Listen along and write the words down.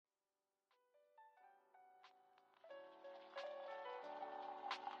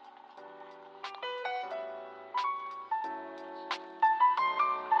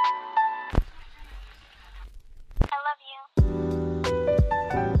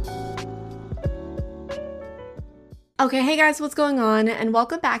Okay, hey guys, what's going on? And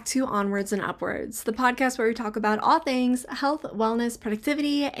welcome back to Onwards and Upwards, the podcast where we talk about all things health, wellness,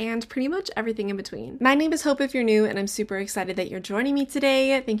 productivity, and pretty much everything in between. My name is Hope if you're new, and I'm super excited that you're joining me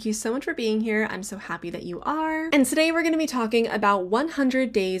today. Thank you so much for being here. I'm so happy that you are. And today we're going to be talking about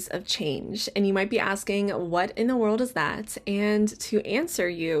 100 days of change. And you might be asking, what in the world is that? And to answer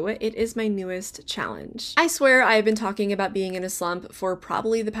you, it is my newest challenge. I swear I've been talking about being in a slump for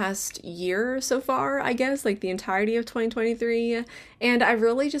probably the past year so far, I guess, like the entirety of 2023, and I've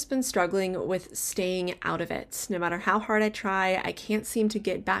really just been struggling with staying out of it. No matter how hard I try, I can't seem to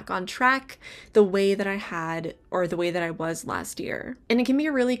get back on track the way that I had or the way that I was last year. And it can be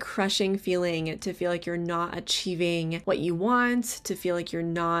a really crushing feeling to feel like you're not achieving what you want, to feel like you're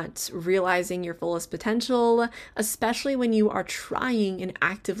not realizing your fullest potential, especially when you are trying and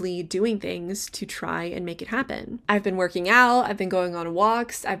actively doing things to try and make it happen. I've been working out, I've been going on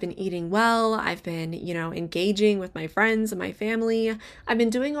walks, I've been eating well, I've been, engaging with my friends and my family. I've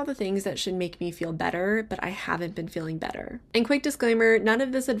been doing all the things that should make me feel better, but I haven't been feeling better. And quick disclaimer, none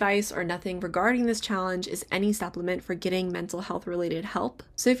of this advice or nothing regarding this challenge is any supplement for getting mental health related help.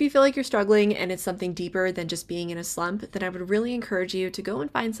 So if you feel like you're struggling and it's something deeper than just being in a slump, then I would really encourage you to go and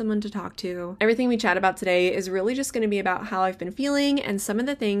find someone to talk to. Everything we chat about today is really just going to be about how I've been feeling and some of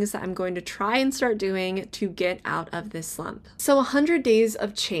the things that I'm going to try and start doing to get out of this slump. So 100 days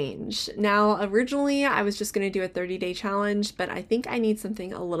of change. Now, originally I was just going to do a 30-day challenge, but I think I need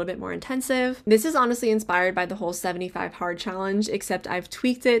something a little bit more intensive. This is honestly inspired by the whole 75 hard challenge, except I've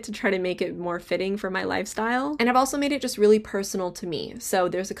tweaked it to try to make it more fitting for my lifestyle. And I've also made it just really personal to me. So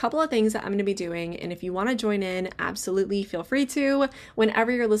there's a couple of things that I'm going to be doing. And if you want to join in, absolutely feel free to.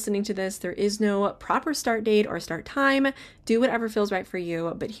 Whenever you're listening to this, there is no proper start date or start time. Do whatever feels right for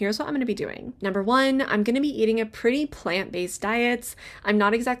you. But here's what I'm going to be doing. Number one, I'm going to be eating a pretty plant-based diet. I'm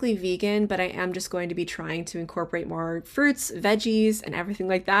not exactly vegan, but I am just going to be trying to incorporate more fruits, veggies, and everything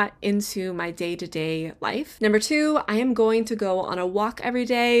like that into my day-to-day life. Number two, I am going to go on a walk every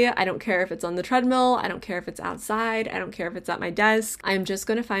day. I don't care if it's on the treadmill. I don't care if it's outside. I don't care if it's at my desk. I am just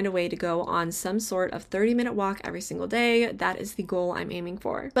going to find a way to go on some sort of 30-minute walk every single day. That is the goal I'm aiming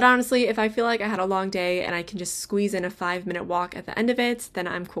for. But honestly, if I feel like I had a long day and I can just squeeze in a 5-minute walk at the end of it, then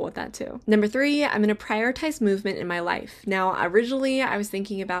I'm cool with that too. Number three, I'm going to prioritize movement in my life. Now, originally I was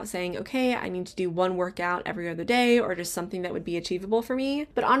thinking about saying, okay, I need to do one workout every other day or just something that would be achievable for me.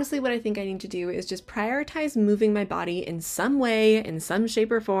 But honestly, what I think I need to do is just prioritize moving my body in some way, in some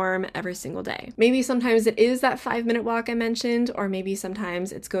shape or form every single day. Maybe sometimes it is that 5-minute walk I mentioned, or maybe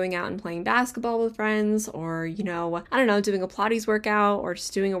sometimes it's going out and playing basketball with friends, or, I don't know, doing a Pilates workout or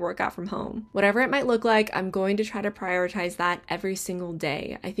just doing a workout from home. Whatever it might look like, I'm going to try to prioritize that every single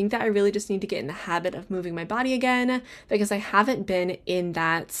day. I think that I really just need to get in the habit of moving my body again because I haven't been in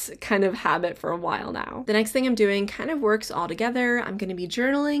that kind of habit for a while now. The next thing I'm doing kind of works all together. I'm going to be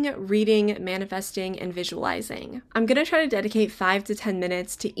journaling, reading, manifesting, and visualizing. I'm going to try to dedicate 5 to 10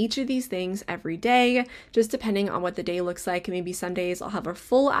 minutes to each of these things every day, just depending on what the day looks like. Maybe some days I'll have a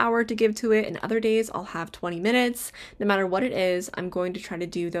full hour to give to it, and other days I'll have 20 minutes. No matter what it is, I'm going to try to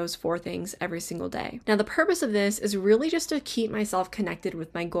do those 4 things every single day. Now, the purpose of this is really just to keep myself connected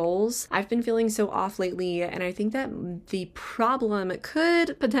with my goals. I've been feeling so off lately, and I think that the problem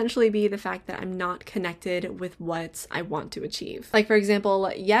could potentially be the fact that I'm not connected with what I want to achieve. Like, for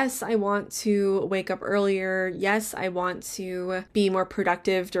example, yes, I want to wake up earlier. Yes, I want to be more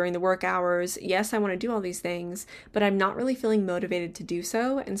productive during the work hours. Yes, I want to do all these things, but I'm not really feeling motivated to do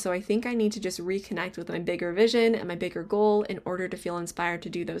so. And so I think I need to just reconnect with my bigger vision and my bigger goal in order to feel inspired to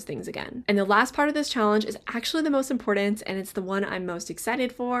do those things again. And the last part of this challenge is actually the most important, and it's the one I'm most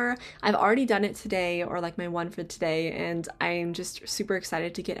excited for. I've already done it today, or like my one for today, and I'm just super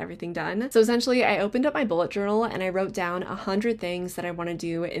excited to get everything done. So essentially, I opened up my bullet journal and I wrote down 100 things that I want to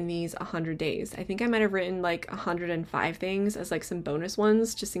do in these 100 days. I think I might have written like 105 things as like some bonus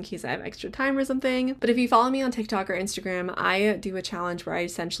ones, just in case I have extra time or something. But if you follow me on TikTok or Instagram, I do a challenge where I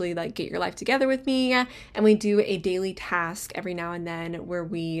essentially like get your life together with me, and we do a daily task every now and then where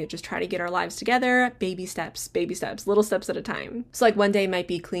we just try to get our lives together, baby steps, little steps at a time. So like one day might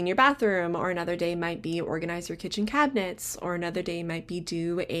be clean your bathroom, or another day might be organize your kitchen cabinets, or another day might be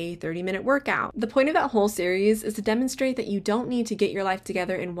do a 30-minute workout. The point of that whole series is to demonstrate that you don't need to get your life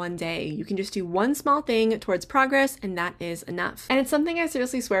together in one day. You can just do one small thing towards progress, and that is enough. And it's something I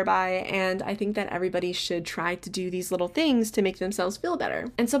seriously swear by, and I think that everybody should try to do these little things to make themselves feel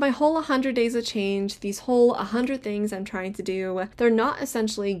better. And so my whole 100 days of change, these whole 100 things I'm trying to do, they're not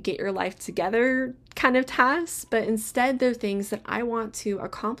essentially get your life together kind of tasks, but instead they're things that I want to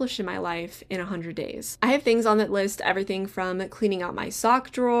accomplish in my life in 100 days. I have things on that list, everything from cleaning out my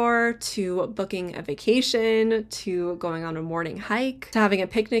sock drawer, to booking a vacation, to going on a morning hike, to having a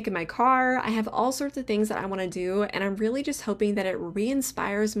picnic in my car. I have all sorts of things that I want to do, and I'm really just hoping that it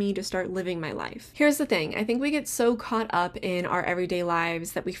re-inspires me to start living my life. Here's the thing, I think we get so caught up in our everyday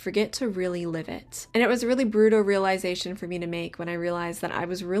lives that we forget to really live it. And it was a really brutal realization for me to make when I realized that I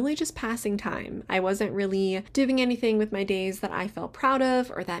was really just passing time. I wasn't really doing anything with my days that I felt proud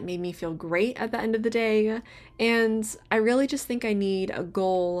of or that made me feel great at the end of the day. And I really just think I need a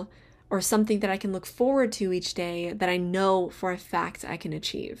goal or something that I can look forward to each day that I know for a fact I can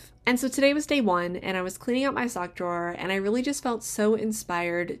achieve. And so today was day 1, and I was cleaning out my sock drawer, and I really just felt so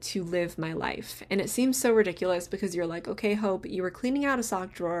inspired to live my life. And it seems so ridiculous because you're like, okay, Hope, you were cleaning out a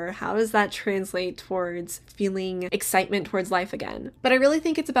sock drawer. How does that translate towards feeling excitement towards life again? But I really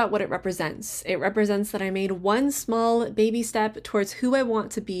think it's about what it represents. It represents that I made one small baby step towards who I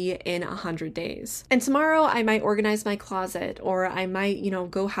want to be in 100 days. And tomorrow I might organize my closet, or I might,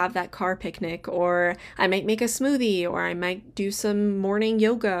 go have that car picnic, or I might make a smoothie, or I might do some morning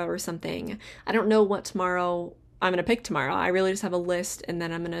yoga or something. I don't know what tomorrow I'm going to pick tomorrow. I really just have a list and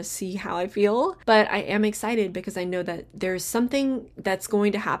then I'm going to see how I feel. But I am excited because I know that there's something that's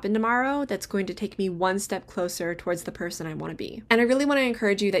going to happen tomorrow that's going to take me one step closer towards the person I want to be. And I really want to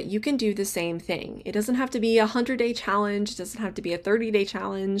encourage you that you can do the same thing. It doesn't have to be a 100-day challenge. It doesn't have to be a 30-day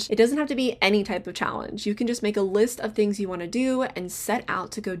challenge. It doesn't have to be any type of challenge. You can just make a list of things you want to do and set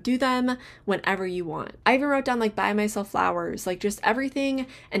out to go do them whenever you want. I even wrote down buy myself flowers, just everything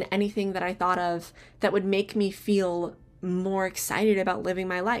and anything that I thought of that would make me feel more excited about living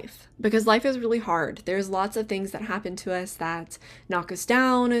my life, because life is really hard. There's lots of things that happen to us that knock us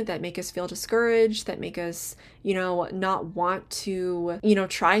down, that make us feel discouraged, that make us, not want to,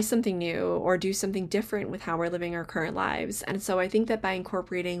 try something new or do something different with how we're living our current lives. And so I think that by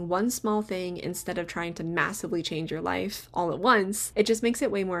incorporating one small thing instead of trying to massively change your life all at once, it just makes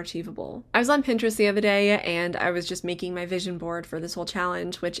it way more achievable. I was on Pinterest the other day and I was just making my vision board for this whole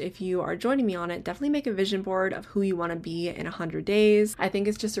challenge, which if you are joining me on it, definitely make a vision board of who you want to be in 100 days. I think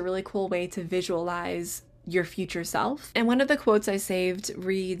it's just a really cool way to visualize your future self. And one of the quotes I saved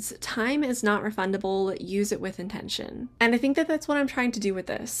reads, "Time is not refundable, use it with intention." And I think that that's what I'm trying to do with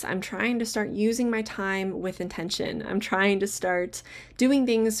this. I'm trying to start using my time with intention. I'm trying to start doing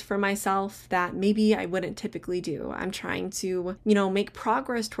things for myself that maybe I wouldn't typically do. I'm trying to, make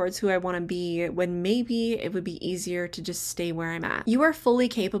progress towards who I want to be when maybe it would be easier to just stay where I'm at. You are fully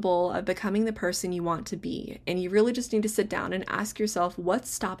capable of becoming the person you want to be, and you really just need to sit down and ask yourself what's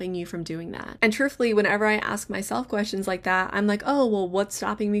stopping you from doing that. And truthfully, whenever I ask myself questions like that, I'm like, oh, well, what's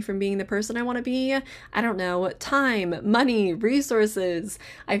stopping me from being the person I want to be? I don't know, time, money, resources.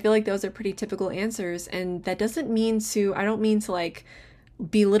 I feel like those are pretty typical answers. And that doesn't mean I don't mean to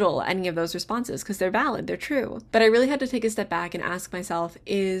belittle any of those responses because they're valid, they're true. But I really had to take a step back and ask myself,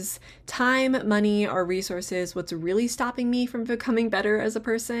 is time, money, or resources what's really stopping me from becoming better as a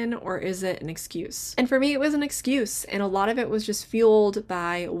person, or is it an excuse? And for me, it was an excuse, and a lot of it was just fueled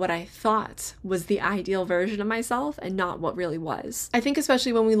by what I thought was the ideal version of myself and not what really was. I think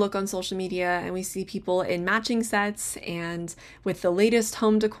especially when we look on social media and we see people in matching sets and with the latest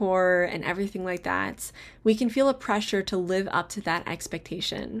home decor and everything like that, we can feel a pressure to live up to that expectation.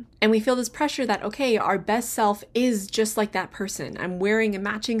 And we feel this pressure that, okay, our best self is just like that person. I'm wearing a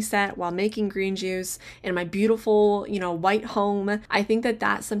matching set while making green juice in my beautiful, white home. I think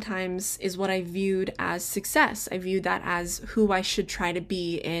that sometimes is what I viewed as success. I viewed that as who I should try to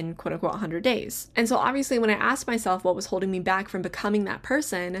be in quote unquote 100 days. And so obviously when I asked myself what was holding me back from becoming that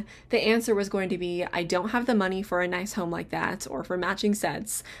person, the answer was going to be, I don't have the money for a nice home like that or for matching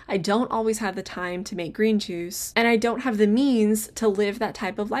sets. I don't always have the time to make green juice, and I don't have the means to live that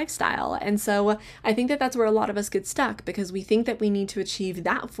type of lifestyle. And so I think that that's where a lot of us get stuck, because we think that we need to achieve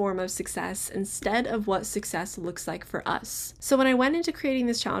that form of success instead of what success looks like for us. So when I went into creating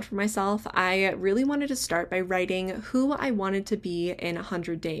this challenge for myself, I really wanted to start by writing who I wanted to be in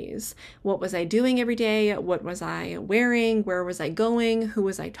 100 days. What was I doing every day? What was I wearing? Where was I going? Who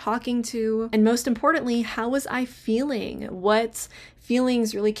was I talking to? And most importantly, how was I feeling? What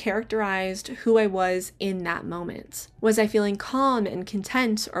feelings really characterized who I was in that moment. Was I feeling calm and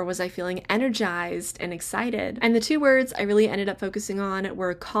content, or was I feeling energized and excited? And the two words I really ended up focusing on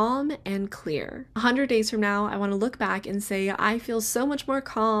were calm and clear. 100 days from now, I want to look back and say, I feel so much more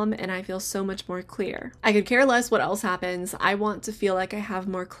calm and I feel so much more clear. I could care less what else happens. I want to feel like I have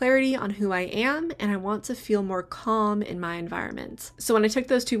more clarity on who I am, and I want to feel more calm in my environment. So when I took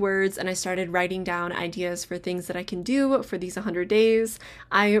those two words and I started writing down ideas for things that I can do for these 100 days,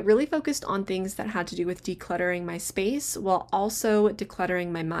 I really focused on things that had to do with decluttering my space while also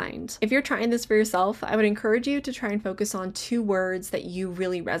decluttering my mind. If you're trying this for yourself, I would encourage you to try and focus on two words that you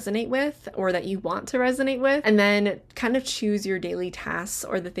really resonate with or that you want to resonate with, and then kind of choose your daily tasks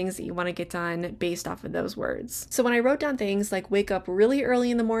or the things that you want to get done based off of those words. So when I wrote down things like wake up really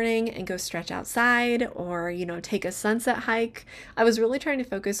early in the morning and go stretch outside, or, take a sunset hike, I was really trying to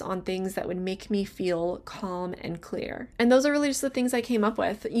focus on things that would make me feel calm and clear. And those are really just the things I came up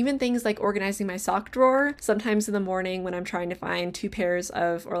with. Even things like organizing my sock drawer, sometimes in the morning when I'm trying to find two pairs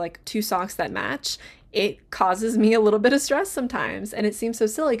of, or like two socks that match, it causes me a little bit of stress sometimes. And it seems so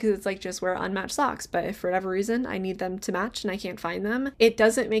silly because it's like just wear unmatched socks. But if for whatever reason I need them to match and I can't find them, it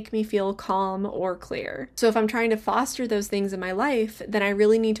doesn't make me feel calm or clear. So if I'm trying to foster those things in my life, then I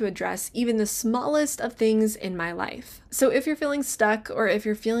really need to address even the smallest of things in my life. So if you're feeling stuck, or if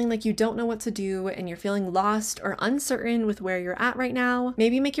you're feeling like you don't know what to do and you're feeling lost or uncertain with where you're at right now,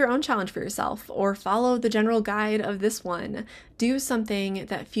 maybe make your own challenge for yourself or follow the general guide of this one. Do something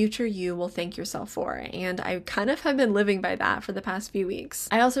that future you will thank yourself for. And I kind of have been living by that for the past few weeks.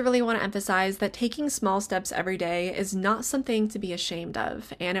 I also really want to emphasize that taking small steps every day is not something to be ashamed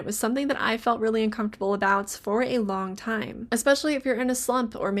of. And it was something that I felt really uncomfortable about for a long time, especially if you're in a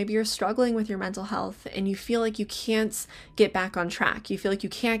slump, or maybe you're struggling with your mental health and you feel like you can't get back on track. You feel like you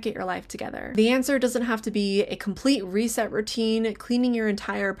can't get your life together. The answer doesn't have to be a complete reset routine, cleaning your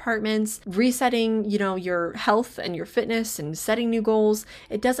entire apartment, resetting, your health and your fitness and setting new goals.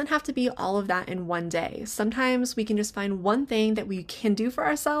 It doesn't have to be all of that in one day. Sometimes we can just find one thing that we can do for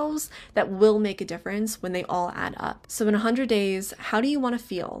ourselves that will make a difference when they all add up. So in 100 days, how do you want to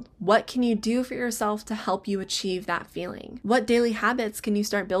feel? What can you do for yourself to help you achieve that feeling? What daily habits can you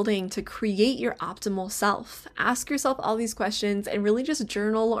start building to create your optimal self? Ask yourself all these questions and really just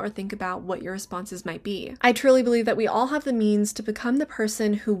journal or think about what your responses might be. I truly believe that we all have the means to become the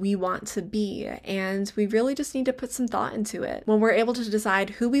person who we want to be, and we really just need to put some thought into it. When we're able to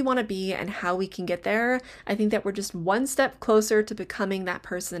decide who we want to be and how we can get there, I think that we're just one step closer to becoming that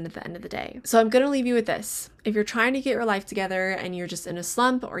person at the end of the day. So I'm going to leave you with this. If you're trying to get your life together and you're just in a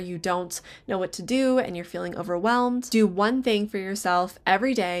slump, or you don't know what to do and you're feeling overwhelmed, do one thing for yourself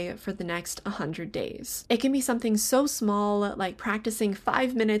every day for the next 100 days. It can be something so small like practicing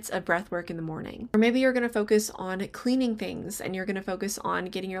 5 minutes of breath work in the morning. Or maybe you're going to focus on cleaning things and you're going to focus on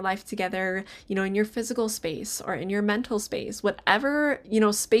getting your life together, in your physical space or in your mental space, whatever,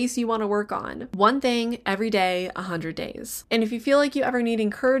 space you want to work on. One thing every day, 100 days. And if you feel like you ever need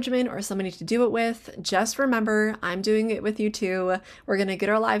encouragement or somebody to do it with, just remember, I'm doing it with you too. We're going to get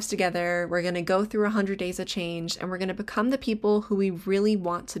our lives together. We're going to go through 100 days of change, and we're going to become the people who we really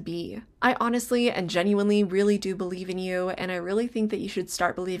want to be. I honestly and genuinely really do believe in you, and I really think that you should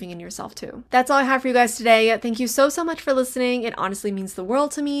start believing in yourself too. That's all I have for you guys today. Thank you so much for listening. It honestly means the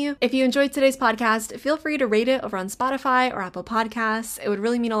world to me. If you enjoyed today's podcast, feel free to rate it over on Spotify or Apple Podcasts. It would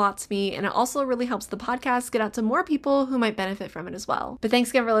really mean a lot to me, and it also really helps the podcast get out to more people who might benefit from it as well. But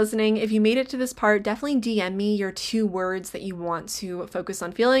thanks again for listening. If you made it to this part, definitely DM me your 2 words that you want to focus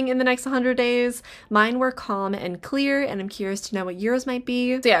on feeling in the next 100 days. Mine were calm and clear, and I'm curious to know what yours might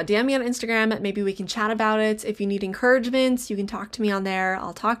be. So yeah, DM me on Instagram. Maybe we can chat about it. If you need encouragement, you can talk to me on there.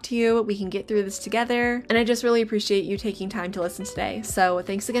 I'll talk to you. We can get through this together. And I just really appreciate you taking time to listen today. So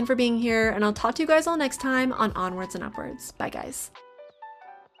thanks again for being here, and I'll talk to you guys all next time on Onwards and Upwards. Bye guys.